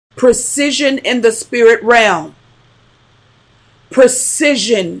Precision in the spirit realm.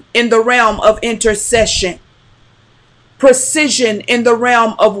 Precision in the realm of intercession. Precision in the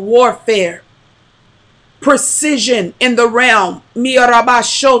realm of warfare. Precision in the realm.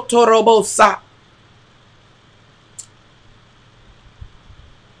 Miarabashotorobosa.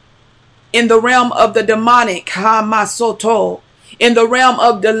 In the realm of the demonic. Hamasoto. In the realm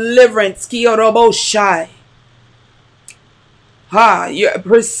of deliverance. Kioroboshai. Your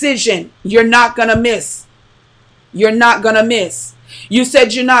precision. You're not going to miss. You're not going to miss. You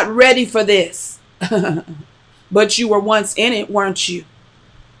said you're not ready for this. But you were once in it, weren't you?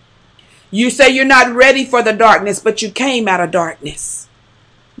 You say you're not ready for the darkness, but you came out of darkness.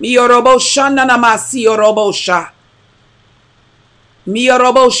 Miyoroboshananamasiyorobosha.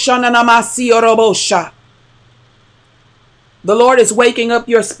 Miyoroboshananamasiyorobosha. The Lord is waking up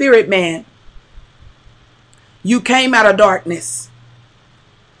your spirit, man. You came out of darkness.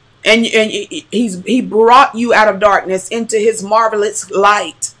 And he brought you out of darkness into his marvelous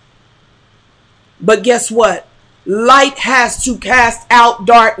light. But guess what? Light has to cast out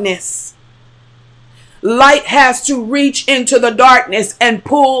darkness. Light has to reach into the darkness and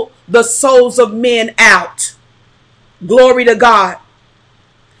pull the souls of men out. Glory to God.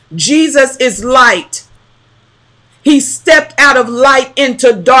 Jesus is light. He stepped out of light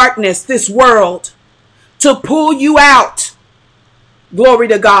into darkness, this world, to pull you out. Glory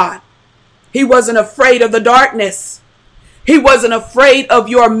to God. He wasn't afraid of the darkness. He wasn't afraid of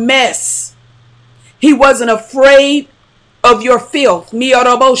your mess. He wasn't afraid of your filth. He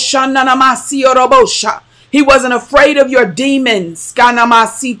wasn't afraid of your demons.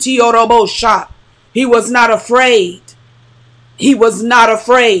 He was not afraid. He was not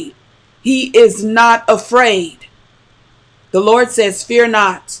afraid. He is not afraid. The Lord says, fear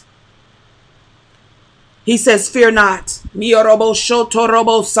not. He says, fear not.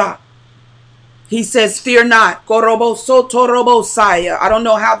 He says, fear not. I don't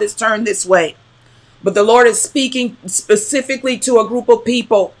know how this turned this way. But the Lord is speaking specifically to a group of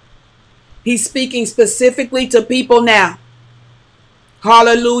people. He's speaking specifically to people now.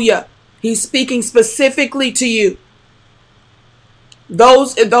 Hallelujah. He's speaking specifically to you.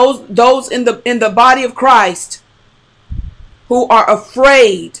 Those in the body of Christ who are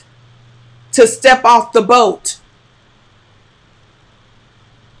afraid to step off the boat.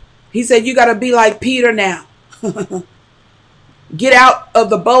 He said, you got to be like Peter now. Get out of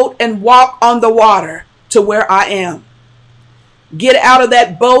the boat and walk on the water to where I am. Get out of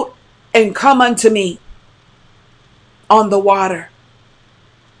that boat and come unto me on the water.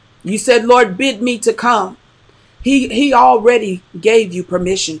 You said, Lord, bid me to come. He already gave you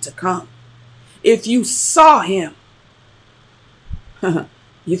permission to come. If you saw him,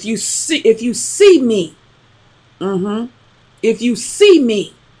 if you see me, if you see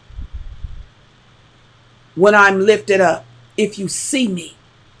me when I'm lifted up, if you see me.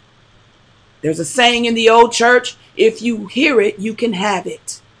 There's a saying in the old church, if you hear it, you can have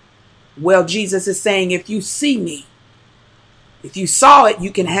it. Well, Jesus is saying, if you see me, if you saw it,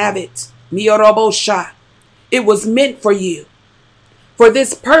 you can have it. Miyorobosha. It was meant for you. For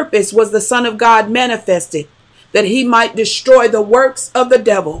this purpose was the Son of God manifested, that he might destroy the works of the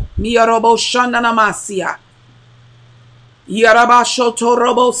devil. Miyoroboshananamasia.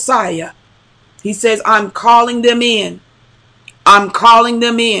 Yarabashotorobosaya. He says, I'm calling them in. I'm calling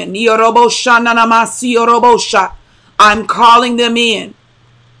them in. I'm calling them in.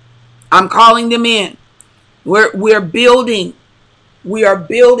 I'm calling them in. We're building. We are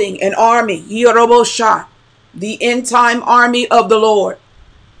building an army. The end time army of the Lord.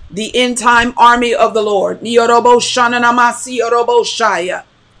 The end time army of the Lord.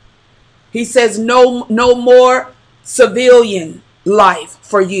 He says, no more civilian life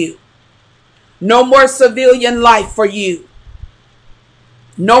for you. No more civilian life for you.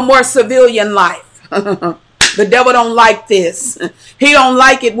 No more civilian life. The devil don't like this. He don't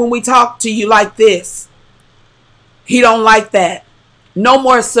like it when we talk to you like this. He don't like that. No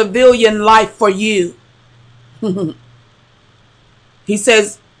more civilian life for you. He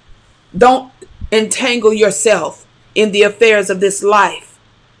says, don't entangle yourself in the affairs of this life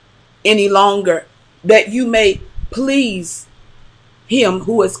any longer, that you may please him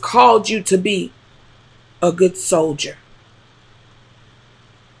who has called you to be a good soldier.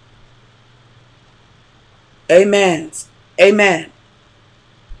 Amen. Amen.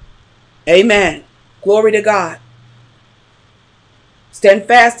 Amen. Glory to God. Stand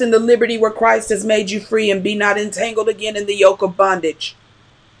fast in the liberty where Christ has made you free, and be not entangled again in the yoke of bondage.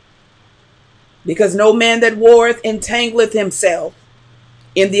 Because no man that warreth entangleth himself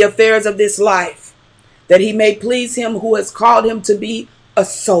in the affairs of this life, that he may please him who has called him to be a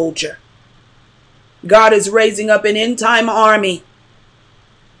soldier. God is raising up an end time army.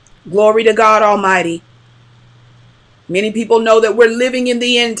 Glory to God Almighty. Many people know that we're living in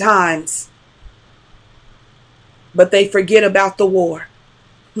the end times, but they forget about the war.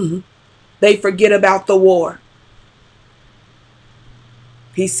 They forget about the war.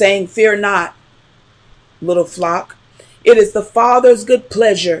 He's saying, fear not, little flock. It is the Father's good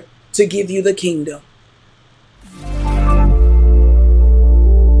pleasure to give you the kingdom.